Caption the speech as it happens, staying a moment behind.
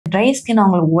Dry skin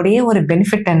அவங்களுக்கு ஒரே ஒரு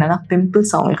பெனிஃபிட் என்னன்னா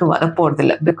பிம்பிள்ஸ் அவங்களுக்கு வரப்போறது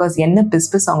இல்லை. பிகாஸ் என்ன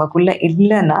பிஸ்பிஸ் அவங்களுக்குள்ள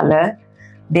இல்லைனால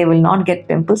they will not get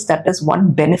pimples. That is one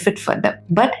benefit for them.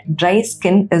 But dry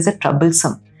skin is a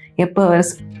troublesome. எப்போ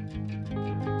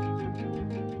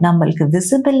நம்மளுக்கு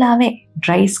விசிபிளாகவே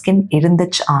ட்ரை ஸ்கின்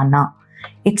இருந்துச்சு ஆனால்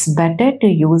it's better to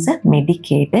use a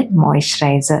medicated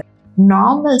moisturiser.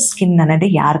 Normal skin அன்னது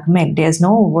யாருக்குமே there is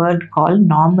no word call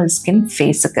normal skin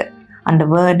ஃபேஸுக்கு. அந்த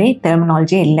வேர்டே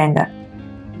டெர்மினாலஜியே இல்லைங்க.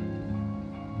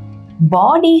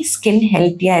 பாடி skin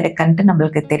ஹெல்த்தியாக இருக்குன்ட்டு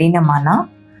நம்மளுக்கு தெரியணுமானா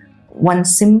one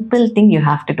simple thing you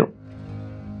have to do.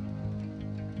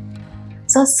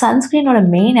 So sunscreen oda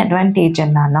main advantage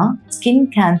என்னன்னா skin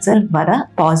cancer வர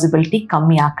possibility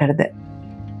கம்மி ஆக்குறது.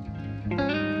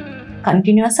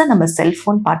 கண்டினியூஸா நம்ம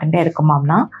செல்போன் பார்த்துட்டே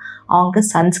இருக்கோம்னா அவங்க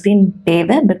சன்ஸ்கிரீன்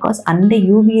தேவை. பிகாஸ் அந்த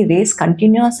யூவி ரேஸ்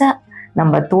கண்டினியூஸா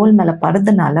நம்ம தோல் மேல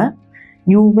படுறதுனால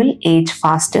you will age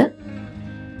faster.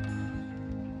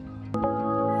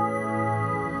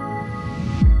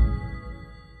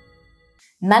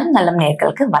 நலம்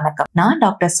நேயர்களுக்கு வணக்கம். நான்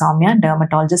டாக்டர் சௌமியா,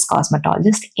 டெர்மட்டாலஜிஸ்ட்,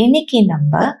 காஸ்மெட்டாலஜிஸ்ட். இன்னைக்கு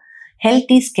நம்ம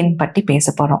ஹெல்த்தி ஸ்கின் பற்றி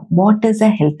பேச போறோம். What is a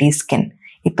healthy skin?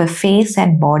 இப்போ ஃபேஸ்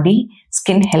அண்ட் பாடி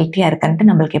ஸ்கின் ஹெல்த்தியா இருக்குன்ட்டு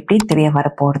நம்மளுக்கு எப்படி தெரிய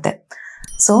வரப்போகுது.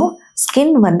 ஸோ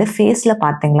ஸ்கின் ஃபேஸில்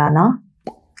பார்த்தீங்களான்னா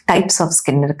டைப்ஸ் ஆஃப்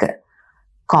ஸ்கின் இருக்கு.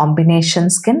 Combination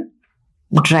skin,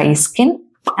 dry skin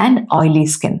and oily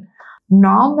skin.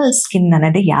 Normal skin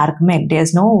அன்னது யாருக்குமே there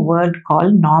is no word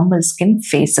call normal skin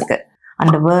ஃபேஸுக்கு.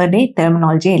 அந்த வேர்டே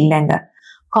டெர்மினாலஜியே இல்லைங்க.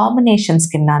 காம்பினேஷன்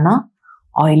ஸ்கின்னானா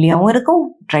ஆயிலியாகவும் இருக்கும்,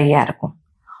 ட்ரையாக இருக்கும்.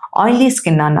 ஆயிலி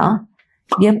ஸ்கின்னானா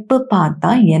எப்போ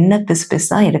பார்த்தா என்ன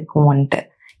பிஸ்பிஸாக இருக்கும்ன்ட்டு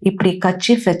இப்படி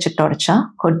கர்ச்சீஃப் வச்சு தொடச்சா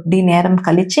கொட்டி நேரம்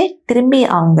கழிச்சு திரும்பி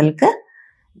அவங்களுக்கு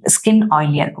ஸ்கின்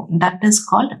ஆயிலியாக இருக்கும். That is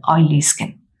called oily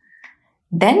skin.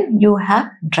 Then you have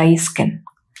dry skin.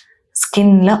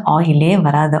 ஸ்கின்ல ஆயிலே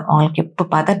வராது, அவங்களுக்கு எப்போ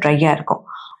பார்த்தா ட்ரையாக இருக்கும்.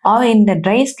 இந்த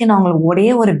ட்ரை ஸ்கின் அவங்களுக்கு ஒரே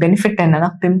ஒரு பெனிஃபிட் என்னன்னா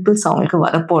பிம்பிள்ஸ் அவங்களுக்கு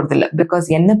வரப்போறது இல்லை. பிகாஸ்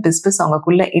என்ன பிஸ்பிஸ்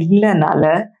அவங்களுக்குள்ள இல்லைனால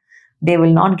they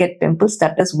will not get pimples.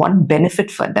 That is one benefit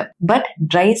for them. But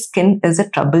dry skin is a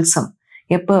troublesome.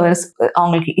 எப்போ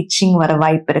அவங்களுக்கு இச்சிங் வர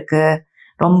வாய்ப்பு இருக்கு,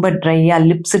 ரொம்ப ட்ரையா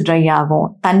லிப்ஸ் ட்ரை ஆகும்,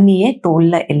 தண்ணியே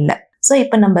தோல்ல இல்லை. ஸோ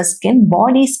இப்போ நம்ம skin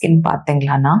body skin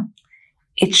பார்த்தீங்களான்னா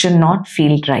it should not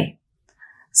feel dry.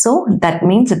 So that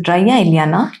means ட்ரையா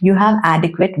இல்லையானா you have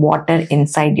adequate water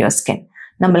inside your skin.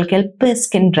 நம்மளுக்கு எப்போ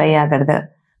ஸ்கின் ட்ரை ஆகிறது,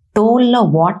 தோல்ல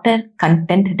வாட்டர்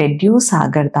கண்டென்ட் ரெடியூஸ்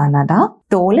ஆகிறதானதான்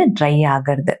தோல் ட்ரை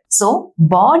ஆகிறது. ஸோ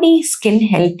பாடி ஸ்கின்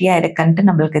ஹெல்த்தியா இருக்குன்ட்டு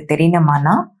நம்மளுக்கு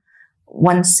தெரியணுமானா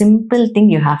one simple thing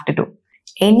you have to two.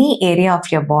 Any area of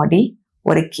your body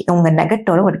உங்க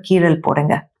நெகட்டோட ஒரு கீரல்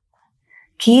போடுங்க.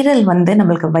 கீரல்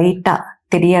நம்மளுக்கு வெயிட்டா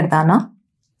தெரியறதானா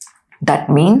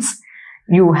that means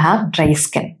you have dry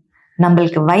skin.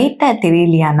 நம்மளுக்கு வெயிட்டா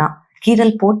தெரியலையானா,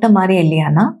 கீரல் போட்ட மாதிரி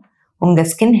இல்லையானா உங்க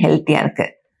ஸ்கின் ஹெல்த்தியா இருக்கு,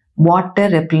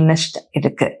 வாட்டர் ரெப்ளினிஷ்ட்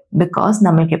இருக்கு. பிகாஸ்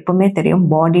நம்மளுக்கு எப்பவுமே தெரியும்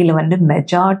பாடியில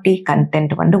மெஜாரிட்டி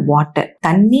கண்டென்ட் வாட்டர்.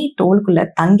 தண்ணி தோலுக்குள்ள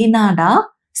தங்கினாடா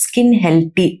skin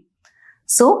healthy.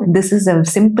 So this is a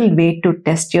simple way to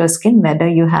test your skin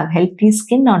whether you have healthy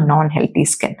skin R நான் ஹெல்த்தி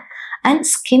ஸ்கின். அண்ட்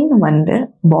ஸ்கின்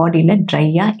பாடியில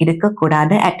ட்ரையா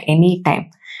இருக்கக்கூடாது at any time.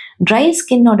 Try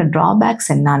ஸ்கின்னோட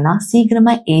drawbacks என்னன்னா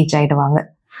சீக்கிரமா ஏஜ் ஆயிடுவாங்க,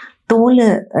 தோல்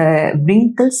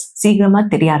wrinkles சீக்கிரமா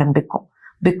தெரிய ஆரம்பிக்கும்.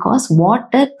 பிகாஸ்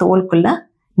வாட்டர் தோலுக்குள்ள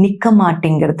நிக்க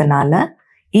மாட்டேங்கிறதுனால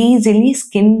easily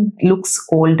skin looks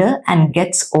older and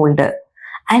gets older.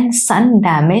 And son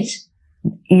damage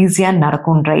ஈஸியா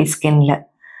நடக்கும் ட்ரை ஸ்கின்ல.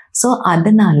 ஸோ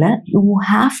அதனால you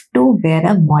have to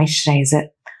where a moisturiser.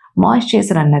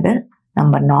 Moisturiser அன்னது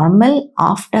நம்ம நார்மல்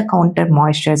ஆஃப்டர் கவுண்டர்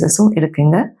மாய்ஸ்சரைசர்ஸும்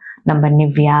இருக்குங்க. நம்ம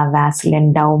நிவ்யா, வேஸ்லின்,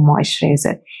 டவ்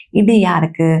மாய்ஸ்சரைசர். இது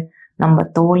யாருக்கு? நம்ம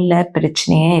தோல்ல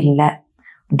பிரச்சனையே இல்லை,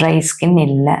 ட்ரை ஸ்கின்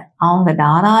இல்லை, அவங்க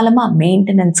தாராளமா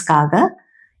மெயின்டெனன்ஸ்க்காக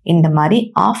இந்த மாதிரி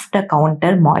ஆஃப்டர்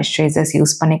கவுண்டர் மாய்ஸ்சரைசர்ஸ்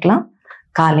யூஸ் பண்ணிக்கலாம்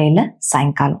காலையில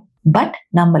சாயங்காலம். பட்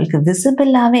நம்மளுக்கு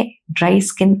விசிபிளாவே ட்ரை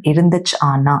ஸ்கின் இருந்துச்சு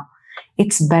ஆனா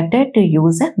it's better to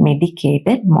use a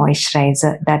medicated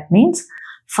moisturiser. That means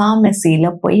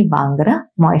ஃபார்மசியில போய் வாங்குற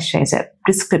மாய்ஸ்சரைசர்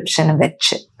பிரிஸ்கிரிப்ஷன்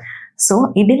வச்சு. ஸோ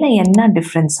இதுல என்ன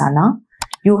டிஃப்ரென்ஸ் ஆனா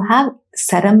you have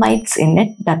ceramides in it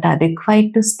that are required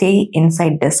to stay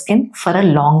inside the skin for a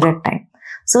longer time.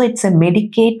 So it's a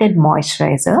medicated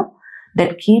moisturizer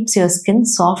that keeps your skin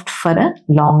soft for a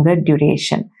longer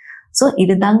duration. So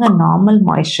idudanga normal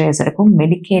moisturizer kum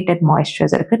medicated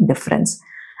moisturizer ku difference.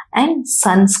 And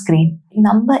sunscreen,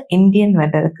 நம்ம Indian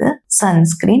வெதருக்கு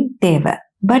sunscreen தேவை.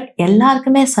 But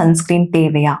எல்லாருக்குமே sunscreen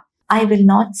தேவையா? I will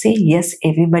not say yes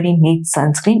everybody needs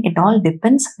sunscreen. It all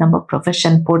depends நம்ம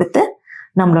profession பொறுத்து,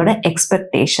 நம்மளோட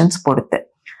expectations பொறுத்து.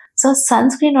 So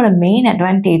சன்ஸ்கிரீனோட main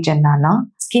advantage என்னன்னா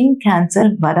skin cancer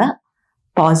வர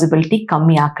பாசிபிலிட்டி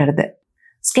கம்மியாக்குறது.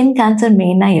 ஸ்கின் கேன்சர்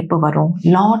மெயினா எப்போ வரும்?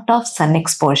 லாட் ஆஃப் சன்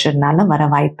எக்ஸ்போஷர்னால வர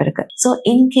வாய்ப்பு இருக்கு. ஸோ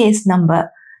இன்கேஸ் நம்ம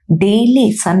டெய்லி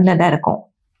சன்ல தான் இருக்கோம்,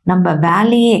 நம்ம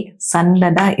வேலையே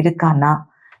சன்ல தான் இருக்கான்னா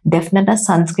டெஃபினட்டா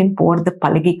சன்ஸ்கிரீன் போடுறது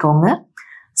பழகிக்கோங்க.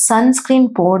 சன்ஸ்கிரீன்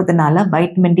போடுறதுனால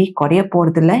வைட்டமின் டி குறைய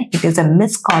போறதில்ல. It is a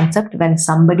மிஸ்கான்செப்ட் when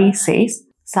somebody says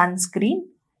sunscreen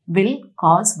will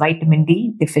cause vitamin D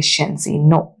deficiency.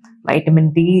 No, vitamin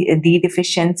D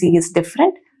deficiency is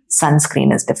different.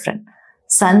 Sunscreen is different.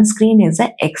 Sunscreen is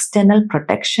an external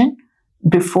protection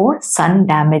before sun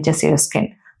damages your skin.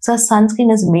 So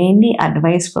sunscreen is mainly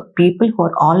advised for people who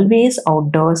are always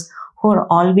outdoors, who are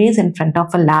always in front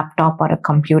of a laptop or a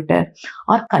computer,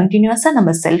 or continuous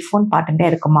நம்ம cellphone பார்த்துட்டே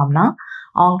இருக்குமாம்னா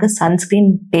அவங்க sunscreen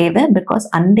தேவை. Because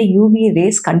அந்த UV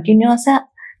rays கண்டினியூஸா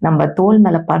நம்ம தோல்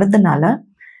மேல படுறதுனால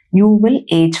you will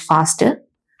age pastor.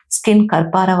 Skin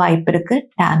கற்பார வாய்ப்பு இருக்கு,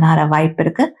 டேன் ஆற வாய்ப்பு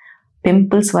இருக்கு,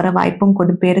 பிம்பிள்ஸ் வர வாய்ப்பும்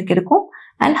கொஞ்சம் பேருக்கு இருக்கும்.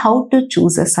 And how to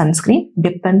choose a sunscreen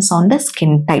depends on the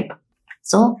skin type.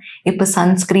 So இப்போ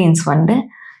சன்ஸ்கிரீன்ஸ் வந்து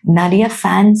நிறைய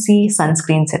ஃபேன்சி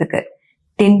சன்ஸ்கிரீன்ஸ் இருக்கு,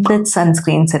 tinted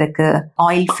sunscreens இருக்கு,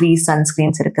 ஆயில் ஃப்ரீ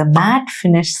சன்ஸ்கிரீன்ஸ் இருக்கு, மேட்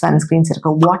ஃபினிஷ் சன்ஸ்கிரீன்ஸ்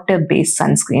இருக்கு, வாட்டர் பேஸ்ட்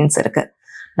சன்ஸ்கிரீன்ஸ் இருக்கு.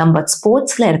 நம்ம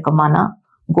ஸ்போர்ட்ஸ்ல இருக்குமானா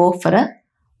go for a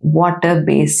water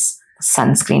paste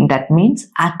sunscreen, that means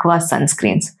aqua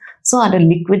sunscreens. So அது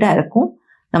லிக்விடா இருக்கும்,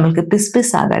 நம்மளுக்கு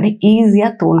பிஸ் ஆகாது, ஈஸியா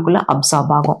தோலுக்குள்ள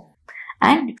அப்சார்ப் ஆகும்.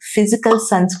 அண்ட் பிசிக்கல்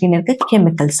சன்ஸ்கிரீன் இருக்கு,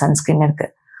 கெமிக்கல் சன்ஸ்கிரீன் இருக்கு.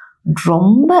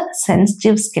 ரொம்ப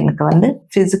சென்சிட்டிவ் ஸ்கின்னுக்கு வந்து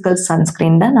பிசிக்கல்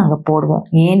சன்ஸ்கிரீன் தான் நாங்க போடுவோம்.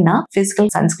 ஏன்னா physical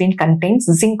sunscreen contains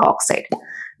zinc oxide.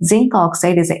 Zinc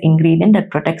oxide is an ingredient that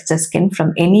protects the skin from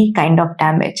any kind of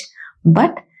damage.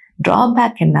 But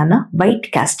drawback என்னன்னா white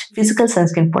cast. Physical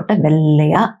sunscreen போட்ட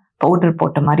வெள்ளையா பவுடர்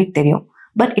போட்ட மாதிரி தெரியும்.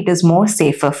 But it is more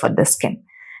safer for the skin.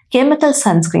 Chemical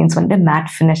sunscreens வந்து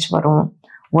matte finish வரும்,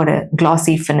 ஒரு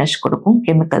glossy finish கொடுக்கும்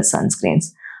chemical sunscreens.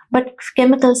 But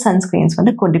chemical sunscreens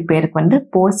வந்து கொஞ்சம் பேருக்கு வந்து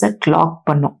போர்ஸை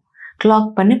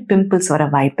கிளாக் பண்ணி பிம்பிள்ஸ் வர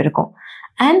வாய்ப்பு இருக்கும்.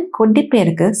 அண்ட் கொஞ்சம்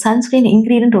பேருக்கு சன்ஸ்கிரீன்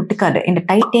இன்கிரீடியன்ட் ஒட்டுக்காது. இந்த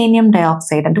டைட்டேனியம் டை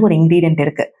ஆக்சைடு ஒரு இன்கிரீடியன்ட்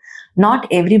இருக்கு. Not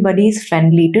everybody is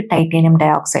friendly to titanium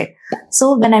dioxide. So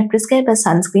when I prescribe a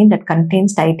sunscreen that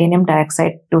contains titanium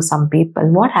dioxide to some people,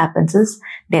 what happens is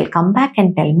they'll come back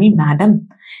and tell me, madam,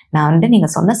 நான் வந்து நீங்க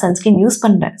சொன்ன sunscreen use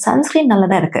பண்றேன், sunscreen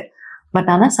நல்லதா இருக்கு, but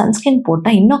ஆனா sunscreen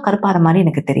போட்டா இன்னும் கருப்பாற மாதிரி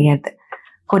எனக்கு தெரியாது.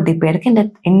 கொட்டி பேருக்கு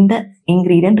இந்த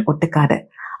இன்கிரீடியன்ட் ஒட்டுக்காது.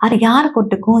 அது யாருக்கு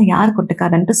ஒட்டுக்கும் யாருக்கு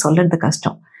ஒட்டுக்காதுன்ட்டு சொல்றது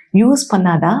கஷ்டம். யூஸ்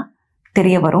பண்ணாதான்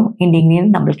தெரிய வரும் இந்த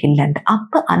இன்கிரீடியன்ட் நம்மளுக்கு இல்லைன்ட்டு.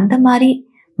 அப்போ அந்த மாதிரி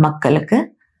மக்களுக்கு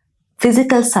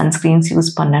பிசிக்கல் சன்ஸ்கிரீன்ஸ்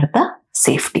யூஸ் பண்ணுறதா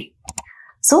சேஃப்டி.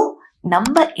 ஸோ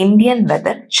நம்ம இந்தியன்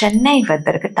வெதர், சென்னை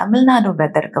வெதருக்கு, தமிழ்நாடு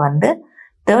வெதருக்கு வந்து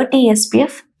 30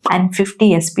 SPF அண்ட் 50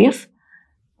 SPF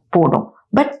போடும்.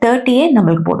 பட் 30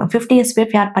 நம்மளுக்கு போடும். 50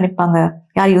 SPF யார் பண்ணிப்பாங்க,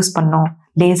 யார் யூஸ் பண்ணோம்?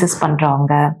 லேசஸ்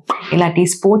பண்றவங்க, இல்லாட்டி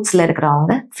ஸ்போர்ட்ஸ்ல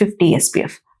இருக்கிறவங்க 50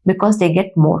 SPF because they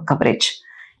get more coverage.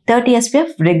 30 SPF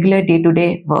regular day to day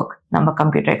work, நம்ம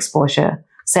கம்ப்யூட்டர் எக்ஸ்போஷர்,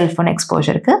 செல்போன்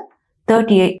எக்ஸ்போஷருக்கு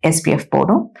 30 SPF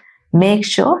போடும். Make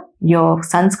sure your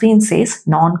sunscreen chase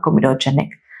நான்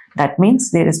comedogenic. That means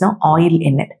there is no oil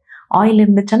in it. Oil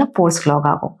இருந்துச்சுன்னா force clock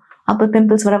ஆகும், அப்போ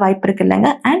pimples வர வாய்ப்பு இருக்கு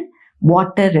இல்லைங்க. அண்ட்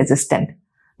வாட்டர்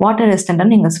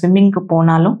ரெசிஸ்டன்ட் நீங்க ஸ்விம்மிங்க்கு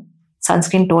போனாலும்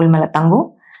சன்ஸ்கிரீன் தோல் மேல தங்கும்.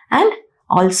 அண்ட்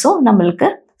ஆல்சோ நம்மளுக்கு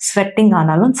ஸ்வெட்டிங்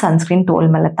ஆனாலும் சன்ஸ்கிரீன்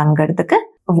தோல் மேல தங்கிறதுக்கு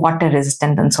வாட்டர்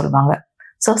ரெசிஸ்டன்ட்னு சொல்லுவாங்க.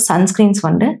 ஸோ சன்ஸ்கிரீன்ஸ்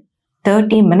வந்து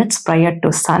 30 minutes prior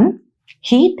to sun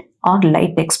heat or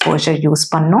light exposure use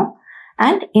பண்ணோம்.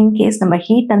 அண்ட் இன்கேஸ் நம்ம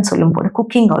ஹீட்னு சொல்லும் போது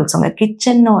குக்கிங் ஆல்சோங்க,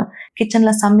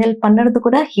 கிச்சன்ல சமையல் பண்ணுறது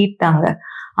கூட ஹீட் தாங்க.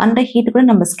 அந்த ஹீட் கூட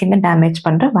நம்ம ஸ்கின்னை டேமேஜ்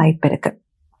பண்ற வாய்ப்பு இருக்கு.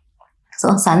 ஸோ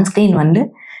சன்ஸ்கிரீன் வந்து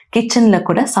கிச்சன்ல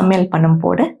கூட சமையல் பண்ணும்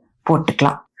போது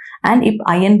போட்டுக்கலாம். அண்ட் இப்போ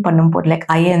அயன் பண்ணும் போது லைக்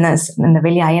அயனர்ஸ், இந்த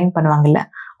வெளியே அயன் பண்ணுவாங்கல்ல,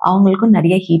 அவங்களுக்கும்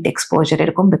நிறைய ஹீட் எக்ஸ்போஜர்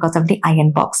இருக்கும் because of the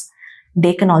iron box.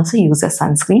 They can also use a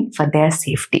sunscreen for their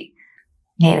safety.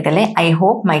 நேர்களே, I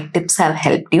hope my tips have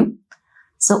helped you.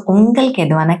 So உங்களுக்கு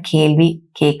எதுவான கேள்வி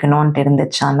கேட்கணும்னு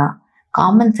இருந்துச்சானா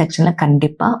காமெண்ட் செக்ஷன்ல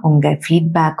கண்டிப்பா உங்க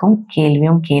ஃபீட்பேக்கும்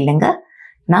கேள்வியும் கேளுங்க,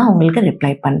 நான் உங்களுக்கு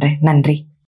ரிப்ளை பண்றேன். நன்றி.